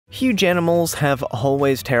Huge animals have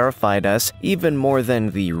always terrified us, even more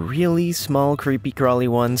than the really small creepy crawly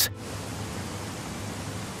ones.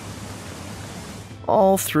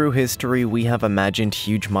 All through history, we have imagined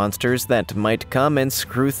huge monsters that might come and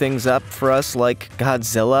screw things up for us like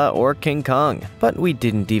Godzilla or King Kong. But we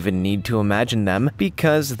didn't even need to imagine them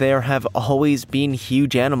because there have always been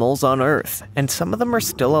huge animals on Earth, and some of them are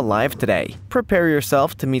still alive today. Prepare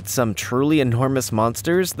yourself to meet some truly enormous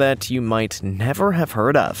monsters that you might never have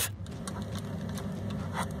heard of.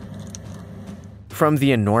 From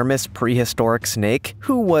the enormous prehistoric snake,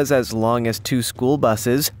 who was as long as 2 school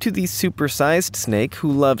buses, to the supersized snake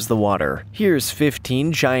who loves the water. Here's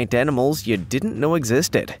 15 giant animals you didn't know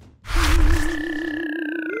existed.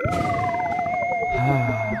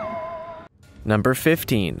 Number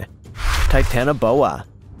 15. Titanoboa.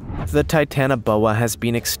 The Titanoboa has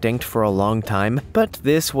been extinct for a long time, but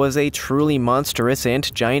this was a truly monstrous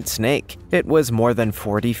and giant snake. It was more than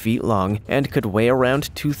 40 feet long and could weigh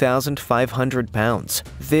around 2,500 pounds.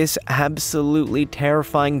 This absolutely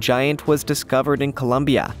terrifying giant was discovered in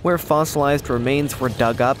Colombia, where fossilized remains were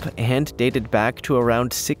dug up and dated back to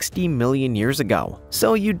around 60 million years ago.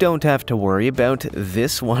 So you don't have to worry about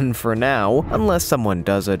this one for now, unless someone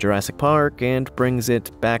does a Jurassic Park and brings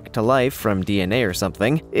it back to life from DNA or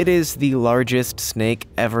something. It is the largest snake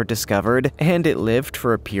ever discovered, and it lived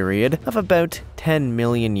for a period of about 10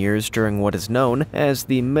 million years during what is known as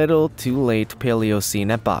the Middle to Late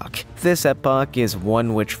Paleocene epoch. This epoch is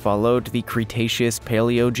one which followed the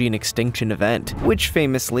Cretaceous-Paleogene extinction event, which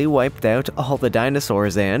famously wiped out all the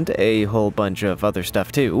dinosaurs and a whole bunch of other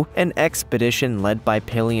stuff too. An expedition led by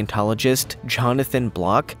paleontologist Jonathan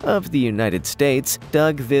Block of the United States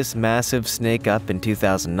dug this massive snake up in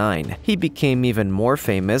 2009. He became even more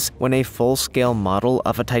famous when a full-scale model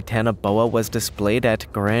of a Titanoboa was displayed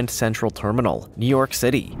at Grand Central Terminal, New York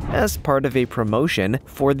City, as part of a promotion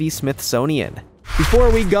for the Smithsonian. Before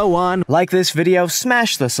we go on, like this video,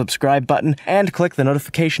 smash the subscribe button, and click the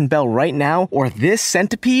notification bell right now, or this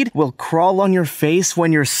centipede will crawl on your face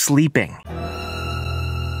when you're sleeping.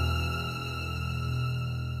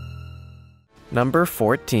 Number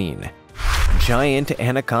 14. Giant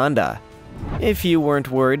Anaconda. If you weren't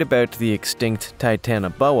worried about the extinct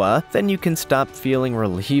Titanoboa, then you can stop feeling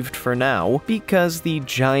relieved for now, because the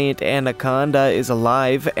giant anaconda is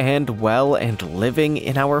alive and well and living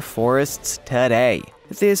in our forests today.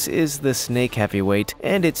 This is the snake heavyweight,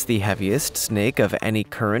 and it's the heaviest snake of any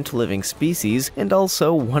current living species, and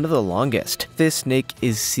also one of the longest. This snake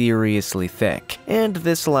is seriously thick, and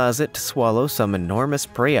this allows it to swallow some enormous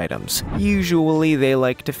prey items. Usually they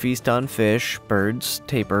like to feast on fish, birds,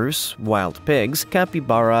 tapirs, wild pigs,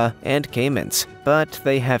 capybara, and caimans, but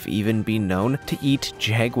they have even been known to eat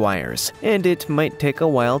jaguars. And it might take a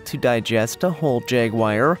while to digest a whole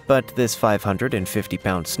jaguar, but this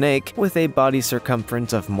 550-pound snake, with a body circumference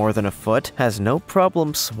of more than a foot, has no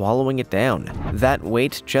problem swallowing it down. That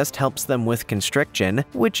weight just helps them with constriction,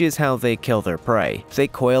 which is how they kill their prey. They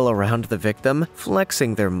coil around the victim,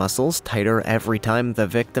 flexing their muscles tighter every time the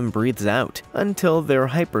victim breathes out, until their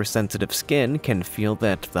hypersensitive skin can feel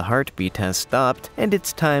that the heartbeat has stopped and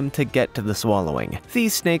it's time to get to the swallowing.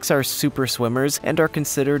 These snakes are super swimmers and are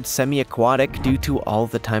considered semi-aquatic due to all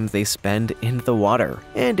the time they spend in the water.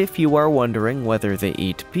 And if you are wondering whether they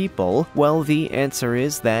eat people, well, the answer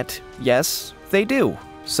is that yes, they do.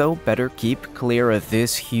 So better keep clear of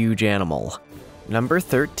this huge animal. Number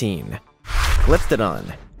 13.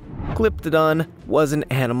 Glyptodon. Glyptodon was an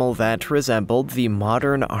animal that resembled the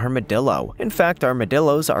modern armadillo. In fact,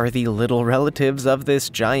 armadillos are the little relatives of this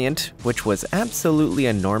giant, which was absolutely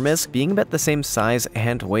enormous, being about the same size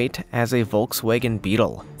and weight as a Volkswagen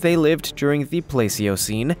Beetle. They lived during the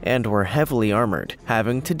Pleistocene and were heavily armored,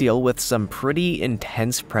 having to deal with some pretty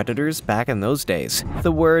intense predators back in those days.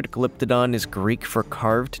 The word Glyptodon is Greek for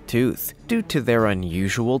carved tooth, due to their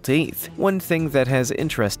unusual teeth. One thing that has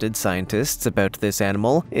interested scientists about this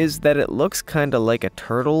animal is that it looks kinda like a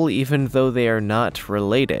turtle even though they are not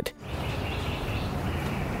related,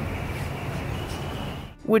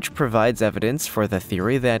 which provides evidence for the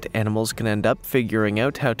theory that animals can end up figuring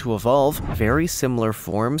out how to evolve very similar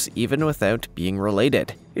forms even without being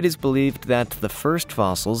related. It is believed that the first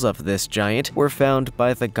fossils of this giant were found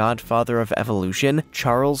by the godfather of evolution,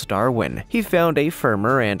 Charles Darwin. He found a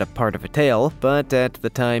femur and a part of a tail, but at the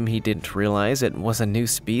time he didn't realize it was a new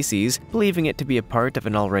species, believing it to be a part of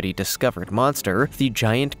an already discovered monster, the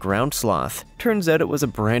giant ground sloth. Turns out it was a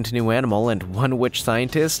brand new animal and one which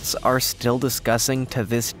scientists are still discussing to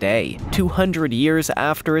this day, 200 years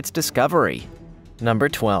after its discovery. Number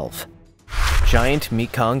 12. Giant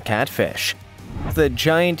Mekong catfish. The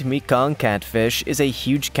giant Mekong catfish is a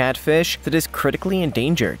huge catfish that is critically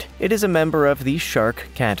endangered. It is a member of the shark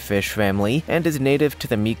catfish family and is native to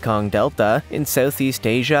the Mekong Delta in Southeast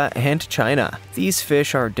Asia and China. These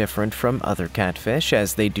fish are different from other catfish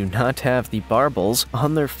as they do not have the barbels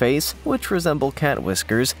on their face, which resemble cat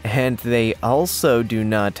whiskers, and they also do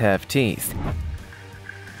not have teeth.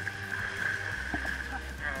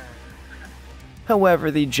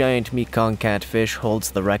 However, the giant Mekong catfish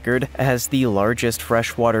holds the record as the largest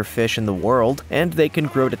freshwater fish in the world, and they can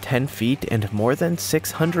grow to 10 feet and more than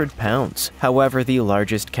 600 pounds. However, the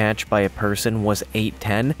largest catch by a person was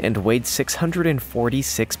 810 and weighed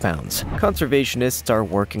 646 pounds. Conservationists are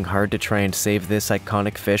working hard to try and save this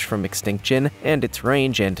iconic fish from extinction, and its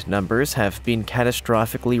range and numbers have been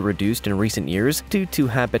catastrophically reduced in recent years due to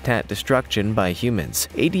habitat destruction by humans.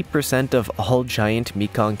 80% of all giant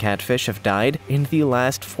Mekong catfish have died in the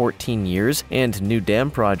last 14 years, and new dam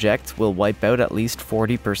projects will wipe out at least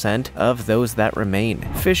 40% of those that remain.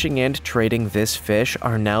 Fishing and trading this fish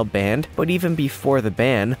are now banned, but even before the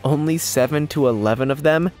ban, only 7 to 11 of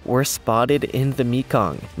them were spotted in the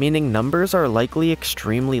Mekong, meaning numbers are likely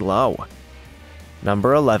extremely low.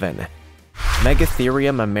 Number 11.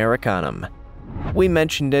 Megatherium americanum. We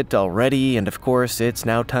mentioned it already, and of course it's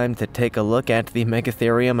now time to take a look at the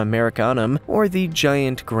Megatherium americanum, or the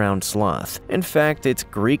giant ground sloth. In fact, its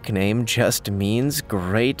Greek name just means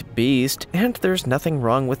great beast, and there's nothing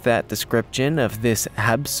wrong with that description of this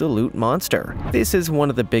absolute monster. This is one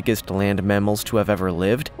of the biggest land mammals to have ever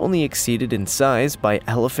lived, only exceeded in size by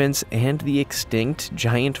elephants and the extinct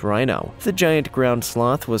giant rhino. The giant ground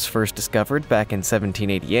sloth was first discovered back in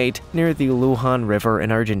 1788 near the Lujan River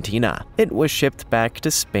in Argentina. It was shipped back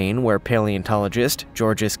to Spain, where paleontologist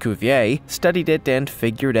Georges Cuvier studied it and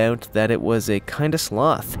figured out that it was a kind of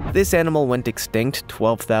sloth. This animal went extinct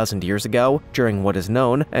 12,000 years ago during what is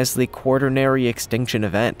known as the Quaternary extinction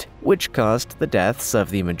event, which caused the deaths of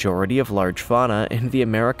the majority of large fauna in the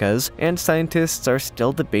Americas, and scientists are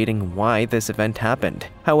still debating why this event happened.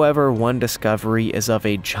 However, one discovery is of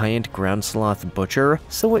a giant ground sloth butcher,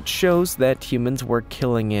 so it shows that humans were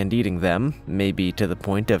killing and eating them, maybe to the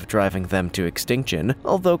point of driving them to extinction.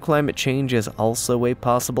 Although climate change is also a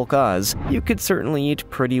possible cause, you could certainly eat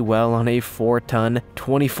pretty well on a 4-ton,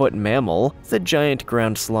 20-foot mammal. The giant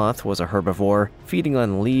ground sloth was a herbivore, feeding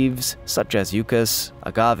on leaves such as yuccas,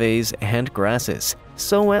 agaves, and grasses.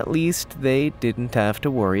 So at least they didn't have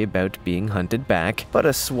to worry about being hunted back, but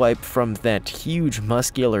a swipe from that huge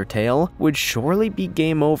muscular tail would surely be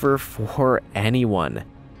game over for anyone.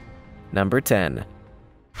 Number 10.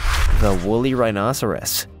 The woolly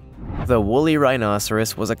rhinoceros. The woolly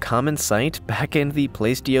rhinoceros was a common sight back in the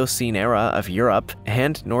Pleistocene era of Europe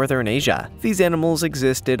and Northern Asia. These animals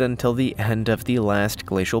existed until the end of the last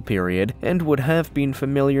glacial period and would have been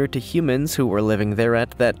familiar to humans who were living there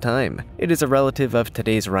at that time. It is a relative of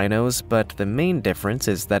today's rhinos, but the main difference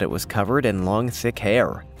is that it was covered in long, thick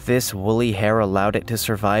hair. This woolly hair allowed it to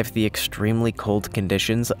survive the extremely cold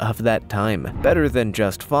conditions of that time. Better than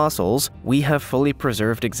just fossils, we have fully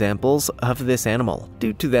preserved examples of this animal,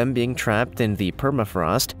 due to them being trapped in the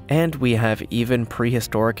permafrost, and we have even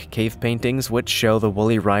prehistoric cave paintings which show the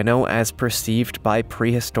woolly rhino as perceived by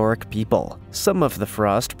prehistoric people. Some of the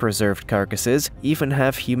frost-preserved carcasses even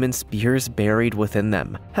have human spears buried within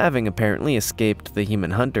them, having apparently escaped the human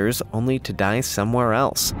hunters only to die somewhere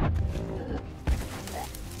else.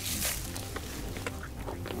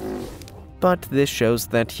 But this shows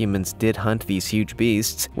that humans did hunt these huge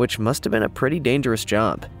beasts, which must have been a pretty dangerous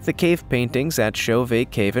job. The cave paintings at Chauvet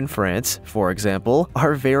Cave in France, for example,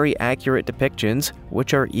 are very accurate depictions,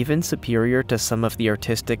 which are even superior to some of the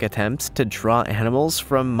artistic attempts to draw animals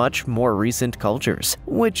from much more recent cultures,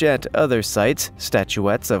 which at other sites,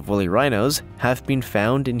 statuettes of woolly rhinos have been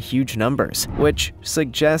found in huge numbers, which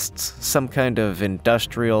suggests some kind of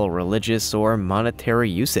industrial, religious, or monetary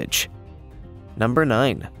usage. Number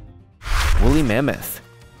 9. Woolly mammoth.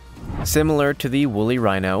 Similar to the woolly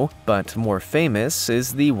rhino, but more famous,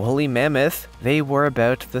 is the woolly mammoth. They were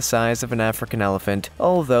about the size of an African elephant,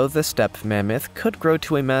 although the steppe mammoth could grow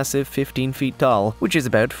to a massive 15 feet tall, which is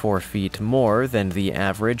about 4 feet more than the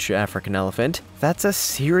average African elephant. That's a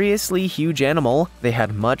seriously huge animal. They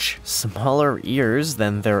had much smaller ears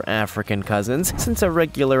than their African cousins, since a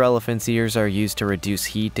regular elephant's ears are used to reduce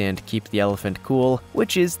heat and keep the elephant cool,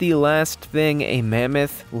 which is the last thing a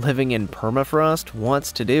mammoth living in permafrost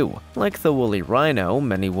wants to do. Like the woolly rhino,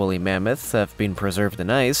 many woolly mammoths have been preserved in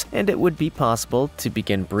ice, and it would be possible to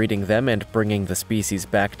begin breeding them and bringing the species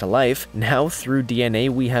back to life now through DNA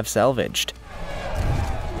we have salvaged.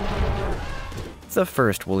 The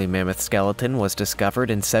first woolly mammoth skeleton was discovered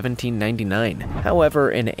in 1799.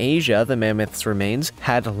 However, in Asia, the mammoth's remains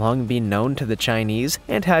had long been known to the Chinese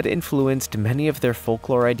and had influenced many of their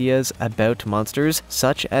folklore ideas about monsters,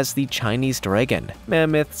 such as the Chinese dragon.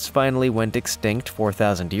 Mammoths finally went extinct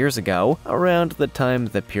 4,000 years ago, around the time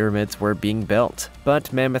the pyramids were being built.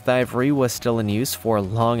 But mammoth ivory was still in use for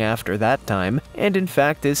long after that time, and in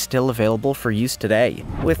fact is still available for use today,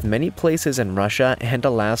 with many places in Russia and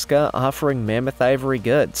Alaska offering mammoth ivory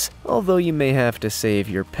goods, although you may have to save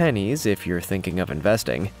your pennies if you're thinking of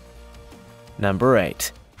investing. Number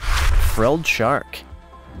 8. Frilled shark.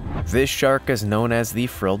 This shark is known as the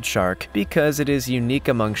frilled shark because it is unique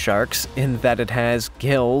among sharks in that it has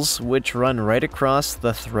gills which run right across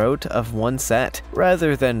the throat of one set,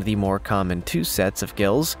 rather than the more common two sets of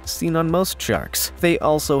gills seen on most sharks. They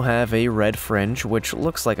also have a red fringe which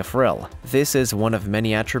looks like a frill. This is one of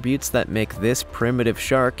many attributes that make this primitive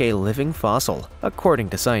shark a living fossil, according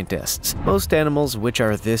to scientists. Most animals which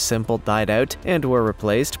are this simple died out and were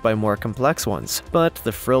replaced by more complex ones, but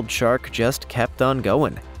the frilled shark just kept on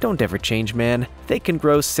going. Don't ever change, man. They can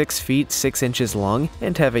grow 6 feet 6 inches long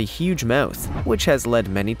and have a huge mouth, which has led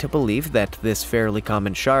many to believe that this fairly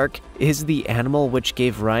common shark is the animal which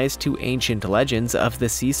gave rise to ancient legends of the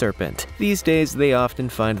sea serpent. These days, they often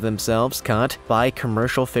find themselves caught by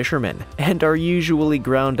commercial fishermen and are usually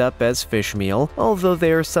ground up as fish meal, although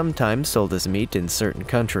they are sometimes sold as meat in certain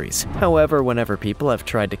countries. However, whenever people have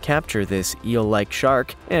tried to capture this eel-like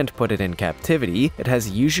shark and put it in captivity, it has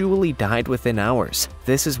usually died within hours.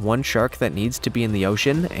 This is one shark that needs to be in the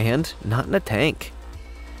ocean and not in a tank.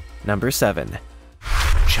 Number 7.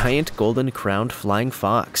 Giant golden-crowned flying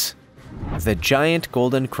fox. The giant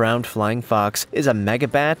golden-crowned flying fox is a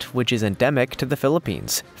megabat which is endemic to the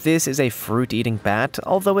Philippines. This is a fruit-eating bat,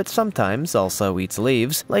 although it sometimes also eats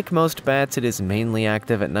leaves. Like most bats, it is mainly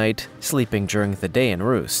active at night, sleeping during the day in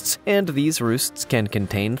roosts. And these roosts can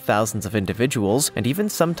contain thousands of individuals and even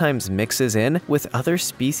sometimes mixes in with other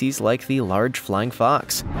species like the large flying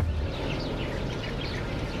fox.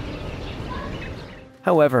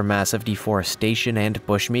 However, massive deforestation and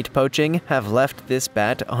bushmeat poaching have left this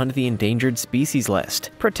bat on the endangered species list.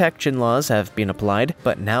 Protection laws have been applied,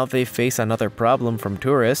 but now they face another problem from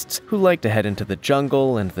tourists who like to head into the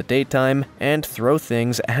jungle in the daytime and throw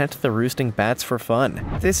things at the roosting bats for fun.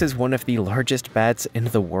 This is one of the largest bats in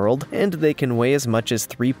the world, and they can weigh as much as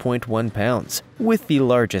 3.1 pounds, with the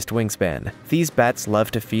largest wingspan. These bats love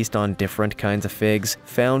to feast on different kinds of figs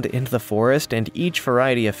found in the forest, and each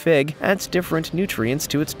variety of fig adds different nutrients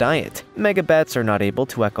to its diet. Megabats are not able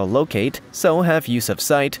to echolocate, so have use of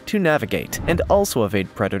sight to navigate, and also evade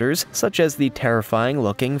predators such as the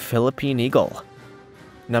terrifying-looking Philippine eagle.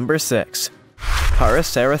 Number 6.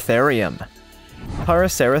 Paraceratherium.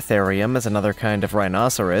 Paraceratherium is another kind of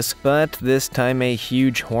rhinoceros, but this time a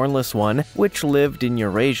huge hornless one, which lived in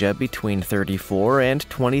Eurasia between 34 and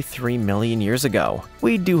 23 million years ago.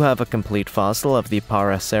 We do have a complete fossil of the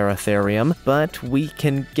Paraceratherium, but we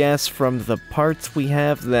can guess from the parts we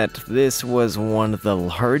have that this was one of the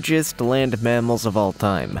largest land mammals of all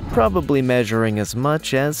time, probably measuring as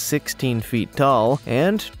much as 16 feet tall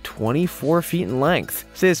and 24 feet in length.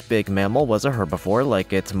 This big mammal was a herbivore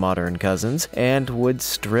like its modern cousins, and would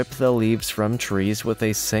strip the leaves from trees with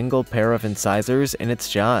a single pair of incisors in its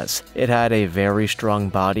jaws. It had a very strong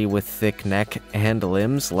body with thick neck and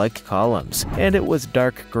limbs like columns, and it was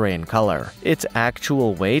dark gray in color. Its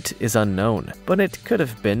actual weight is unknown, but it could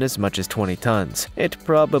have been as much as 20 tons. It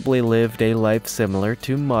probably lived a life similar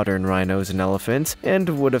to modern rhinos and elephants, and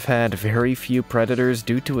would have had very few predators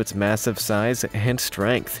due to its massive size and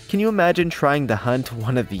strength. Can you imagine trying to hunt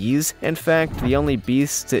one of these? In fact, the only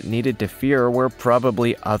beasts it needed to fear were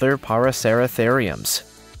probably other Paraceratheriums.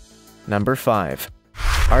 Number 5.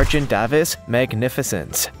 Argentavis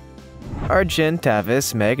magnificens.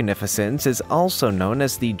 Argentavis magnificens is also known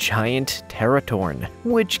as the giant teratorn,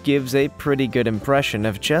 which gives a pretty good impression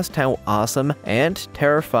of just how awesome and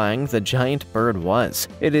terrifying the giant bird was.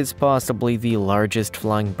 It is possibly the largest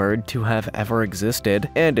flying bird to have ever existed,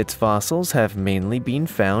 and its fossils have mainly been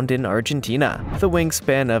found in Argentina. The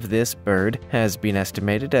wingspan of this bird has been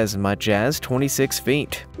estimated as much as 26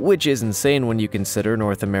 feet, which is insane when you consider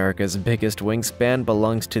North America's biggest wingspan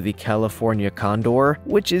belongs to the California condor,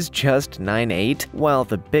 which is just 9'8", while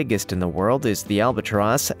the biggest in the world is the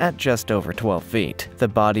albatross at just over 12 feet. The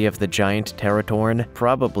body of the giant teratorn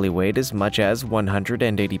probably weighed as much as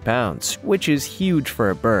 180 pounds, which is huge for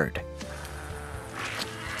a bird.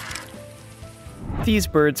 These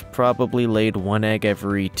birds probably laid one egg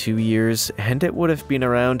every 2 years, and it would have been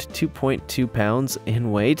around 2.2 pounds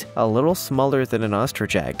in weight, a little smaller than an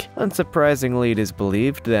ostrich egg. Unsurprisingly, it is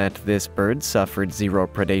believed that this bird suffered zero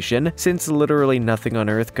predation, since literally nothing on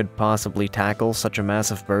Earth could possibly tackle such a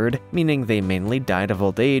massive bird, meaning they mainly died of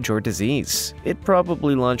old age or disease. It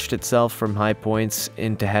probably launched itself from high points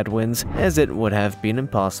into headwinds, as it would have been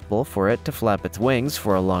impossible for it to flap its wings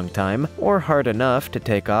for a long time, or hard enough to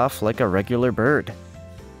take off like a regular bird.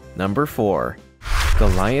 Number 4.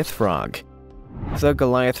 Goliath frog. The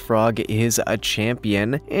Goliath frog is a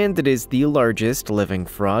champion, and it is the largest living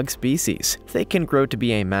frog species. They can grow to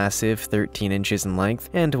be a massive 13 inches in length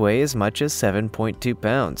and weigh as much as 7.2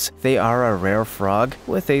 pounds. They are a rare frog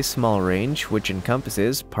with a small range which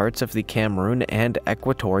encompasses parts of the Cameroon and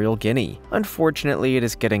Equatorial Guinea. Unfortunately, it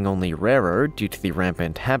is getting only rarer due to the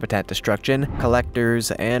rampant habitat destruction, collectors,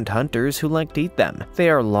 and hunters who like to eat them. They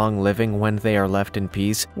are long-living when they are left in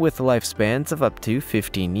peace, with lifespans of up to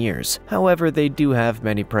 15 years. However, they do have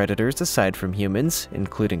many predators aside from humans,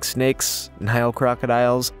 including snakes, Nile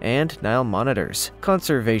crocodiles, and Nile monitors.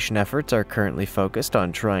 Conservation efforts are currently focused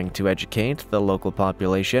on trying to educate the local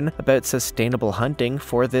population about sustainable hunting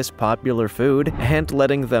for this popular food, and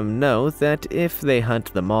letting them know that if they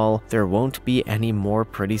hunt them all, there won't be any more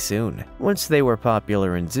pretty soon. Once they were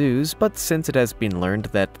popular in zoos, but since it has been learned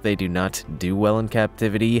that they do not do well in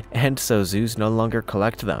captivity, and so zoos no longer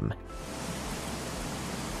collect them.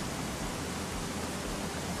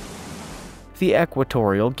 The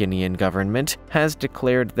Equatorial Guinean government has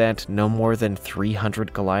declared that no more than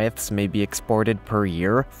 300 Goliaths may be exported per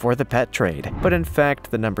year for the pet trade, but in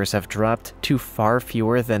fact the numbers have dropped to far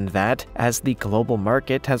fewer than that, as the global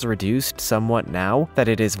market has reduced somewhat now that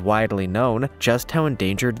it is widely known just how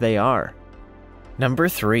endangered they are. Number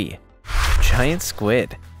 3. Giant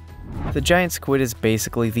squid. The giant squid is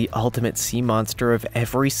basically the ultimate sea monster of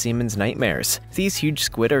every seaman's nightmares. These huge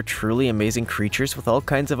squid are truly amazing creatures with all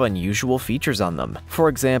kinds of unusual features on them. For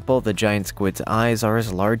example, the giant squid's eyes are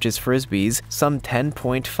as large as frisbees, some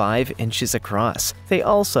 10.5 inches across. They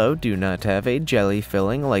also do not have a jelly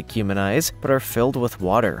filling like human eyes, but are filled with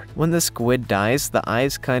water. When the squid dies, the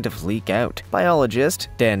eyes kind of leak out. Biologist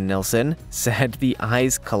Dan Nilsson said the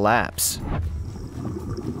eyes collapse.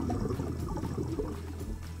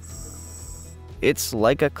 It's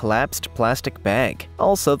like a collapsed plastic bag.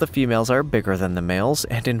 Also, the females are bigger than the males,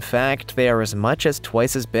 and in fact, they are as much as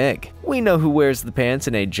twice as big. We know who wears the pants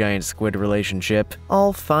in a giant squid relationship.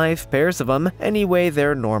 All 5 pairs of them. Anyway,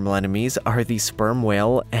 their normal enemies are the sperm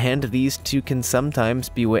whale, and these two can sometimes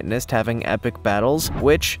be witnessed having epic battles,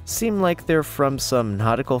 which seem like they're from some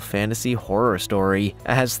nautical fantasy horror story.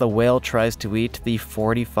 As the whale tries to eat the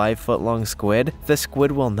 45-foot-long squid, the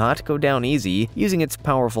squid will not go down easy, using its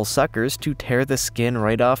powerful suckers to tear the skin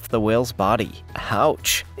right off the whale's body.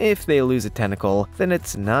 Ouch. If they lose a tentacle, then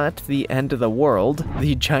it's not the end of the world.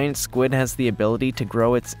 The giant squid has the ability to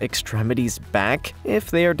grow its extremities back if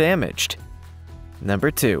they are damaged.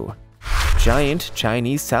 Number 2. Giant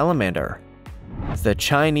Chinese salamander. The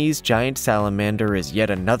Chinese giant salamander is yet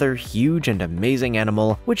another huge and amazing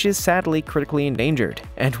animal which is sadly critically endangered,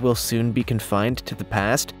 and will soon be confined to the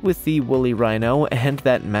past with the woolly rhino and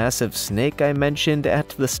that massive snake I mentioned at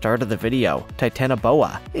the start of the video,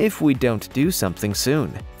 Titanoboa, if we don't do something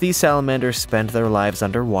soon. These salamanders spend their lives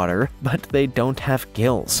underwater, but they don't have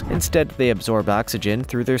gills. Instead, they absorb oxygen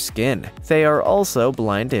through their skin. They are also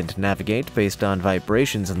blind and navigate based on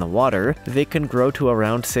vibrations in the water. They can grow to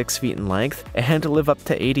around 6 feet in length and live up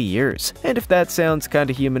to 80 years. And if that sounds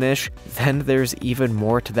kinda humanish, then there's even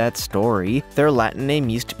more to that story. Their Latin name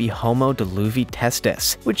used to be Homo diluvi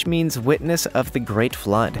testis, which means witness of the Great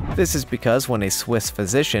Flood. This is because when a Swiss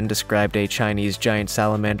physician described a Chinese giant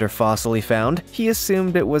salamander fossil he found, he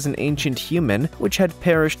assumed it was an ancient human which had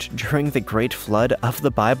perished during the Great Flood of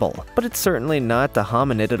the Bible. But it's certainly not a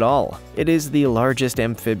hominid at all. It is the largest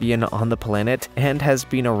amphibian on the planet and has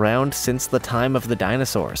been around since the time of the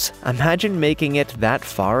dinosaurs. Imagine making it that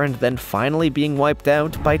far and then finally being wiped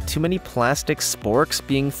out by too many plastic sporks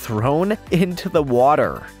being thrown into the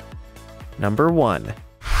water. Number 1.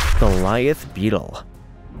 Goliath beetle.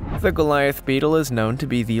 The Goliath beetle is known to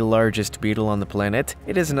be the largest beetle on the planet.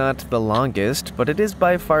 It is not the longest, but it is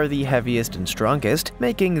by far the heaviest and strongest,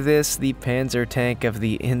 making this the panzer tank of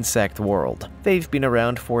the insect world. They've been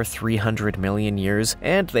around for 300 million years,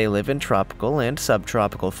 and they live in tropical and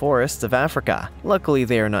subtropical forests of Africa. Luckily,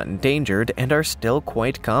 they are not endangered and are still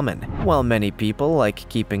quite common. While many people like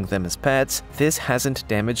keeping them as pets, this hasn't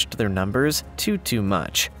damaged their numbers too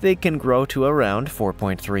much. They can grow to around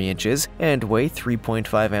 4.3 inches and weigh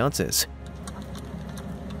 3.5 ounces.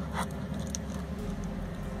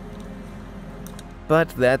 But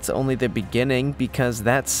that's only the beginning, because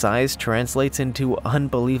that size translates into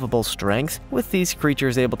unbelievable strength, with these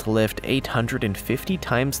creatures able to lift 850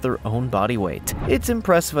 times their own body weight. It's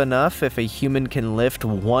impressive enough if a human can lift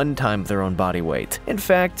 1 time their own body weight. In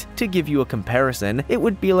fact, to give you a comparison, it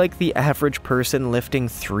would be like the average person lifting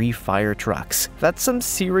 3 fire trucks. That's some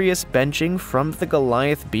serious benching from the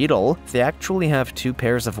Goliath beetle. They actually have 2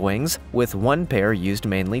 pairs of wings, with 1 pair used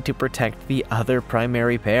mainly to protect the other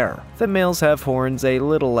primary pair. The males have horns a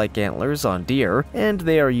little like antlers on deer, and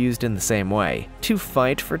they are used in the same way, to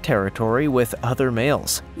fight for territory with other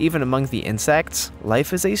males. Even among the insects,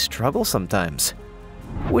 life is a struggle sometimes.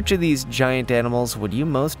 Which of these giant animals would you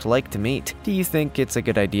most like to meet? Do you think it's a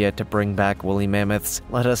good idea to bring back woolly mammoths?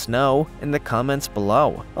 Let us know in the comments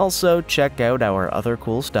below. Also, check out our other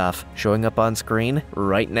cool stuff showing up on screen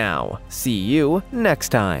right now. See you next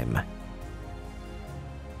time!